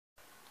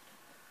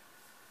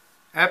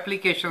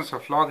Applications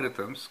of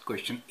logarithms,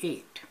 question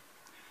 8.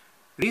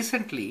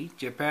 Recently,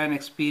 Japan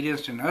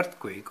experienced an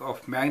earthquake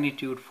of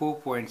magnitude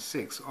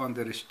 4.6 on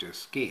the Richter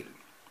scale.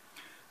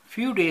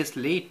 Few days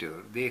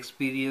later, they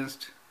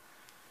experienced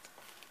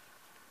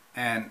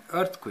an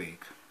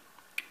earthquake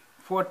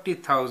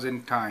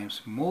 40,000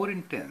 times more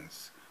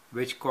intense,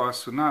 which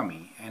caused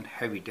tsunami and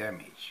heavy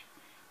damage.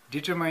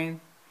 Determine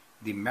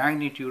the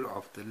magnitude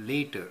of the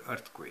later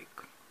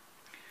earthquake.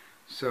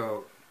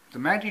 So, the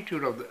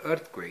magnitude of the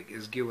earthquake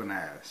is given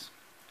as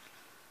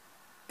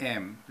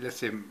m, let's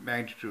say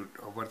magnitude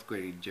of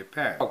earthquake in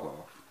Japan, log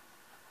of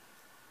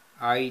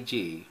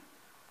ij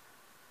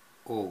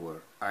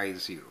over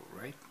I0,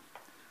 right?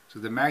 So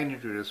the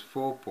magnitude is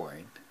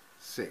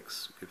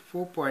 4.6. If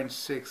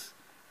 4.6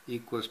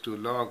 equals to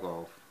log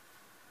of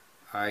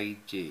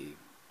ij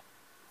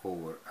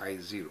over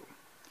I0.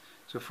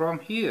 So from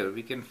here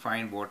we can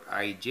find what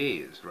ij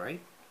is, right?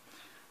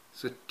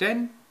 So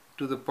 10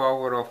 to the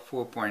power of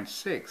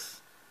 4.6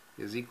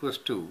 is equals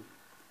to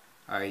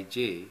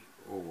ij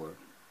over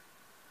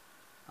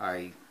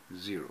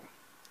I0.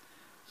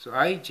 So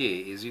ij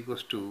is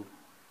equals to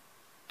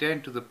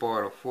 10 to the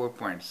power of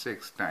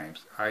 4.6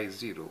 times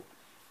I0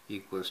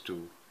 equals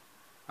to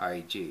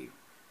ij.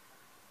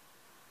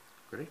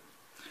 Correct?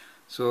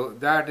 So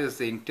that is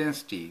the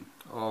intensity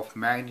of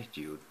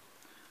magnitude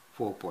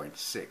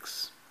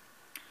 4.6.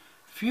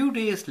 Few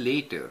days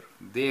later,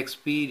 they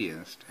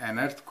experienced an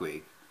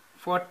earthquake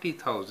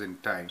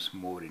 40,000 times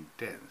more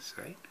intense,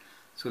 right?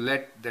 So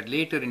let that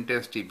later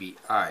intensity be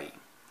I.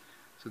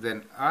 So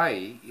then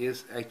I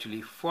is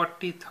actually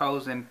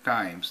 40,000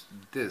 times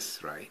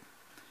this, right?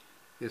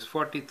 Is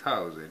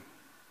 40,000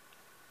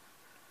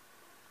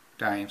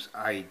 times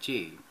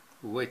ij,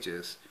 which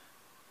is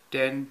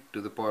 10 to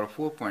the power of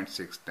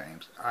 4.6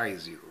 times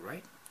I0,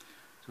 right?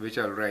 So which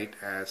I'll write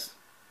as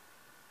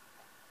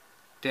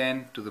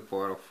 10 to the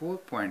power of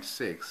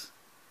 4.6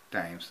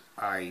 times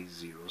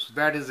I0. So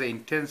that is the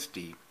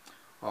intensity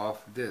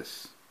of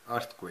this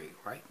earthquake,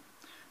 right?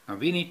 Now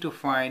we need to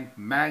find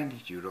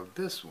magnitude of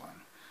this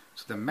one.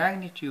 So the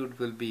magnitude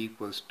will be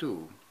equals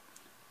to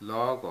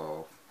log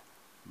of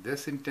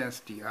this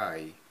intensity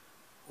I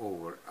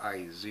over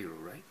I0,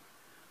 right?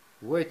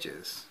 Which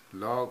is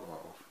log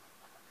of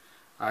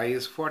I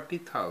is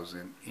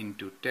 40,000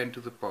 into 10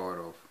 to the power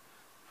of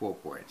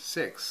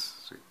 4.6.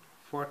 So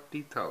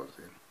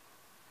 40,000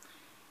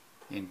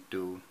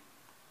 into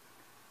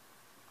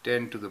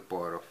 10 to the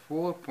power of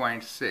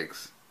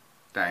 4.6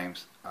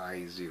 times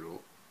I0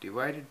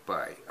 divided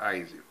by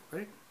I0,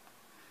 right?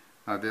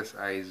 Now this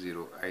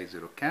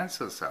I0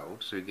 cancels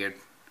out, so you get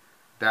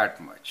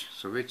that much.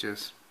 So which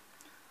is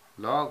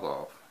log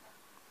of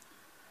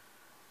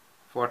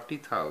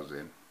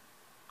 40,000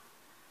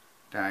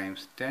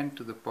 times 10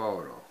 to the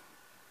power of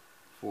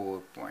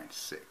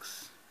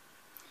 4.6.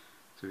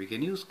 So we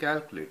can use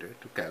calculator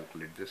to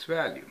calculate this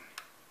value.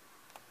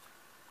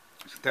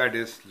 So that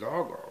is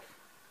log of,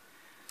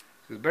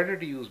 so it's better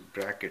to use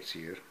brackets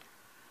here,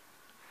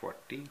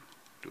 40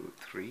 to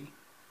 3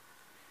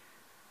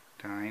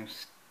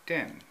 times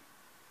 10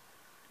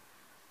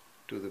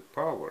 to the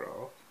power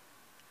of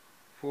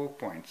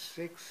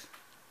 4.6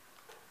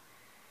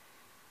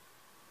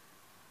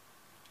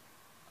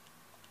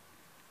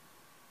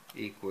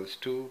 equals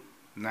to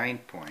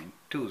 9.20.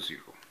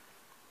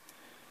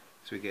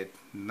 So we get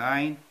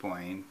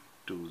 9.20,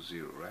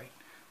 right?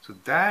 So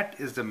that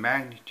is the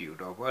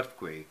magnitude of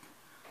earthquake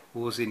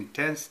whose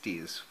intensity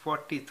is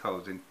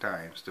 40,000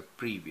 times the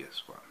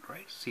previous one,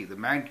 right? See, the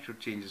magnitude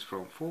changes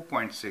from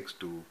 4.6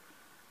 to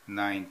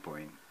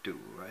 9.2,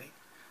 right?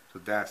 So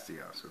that's the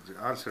answer. The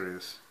answer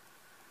is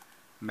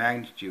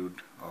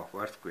magnitude of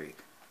earthquake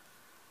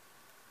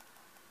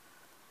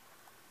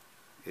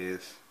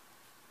is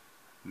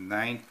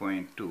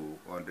 9.2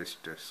 on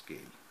Richter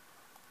scale.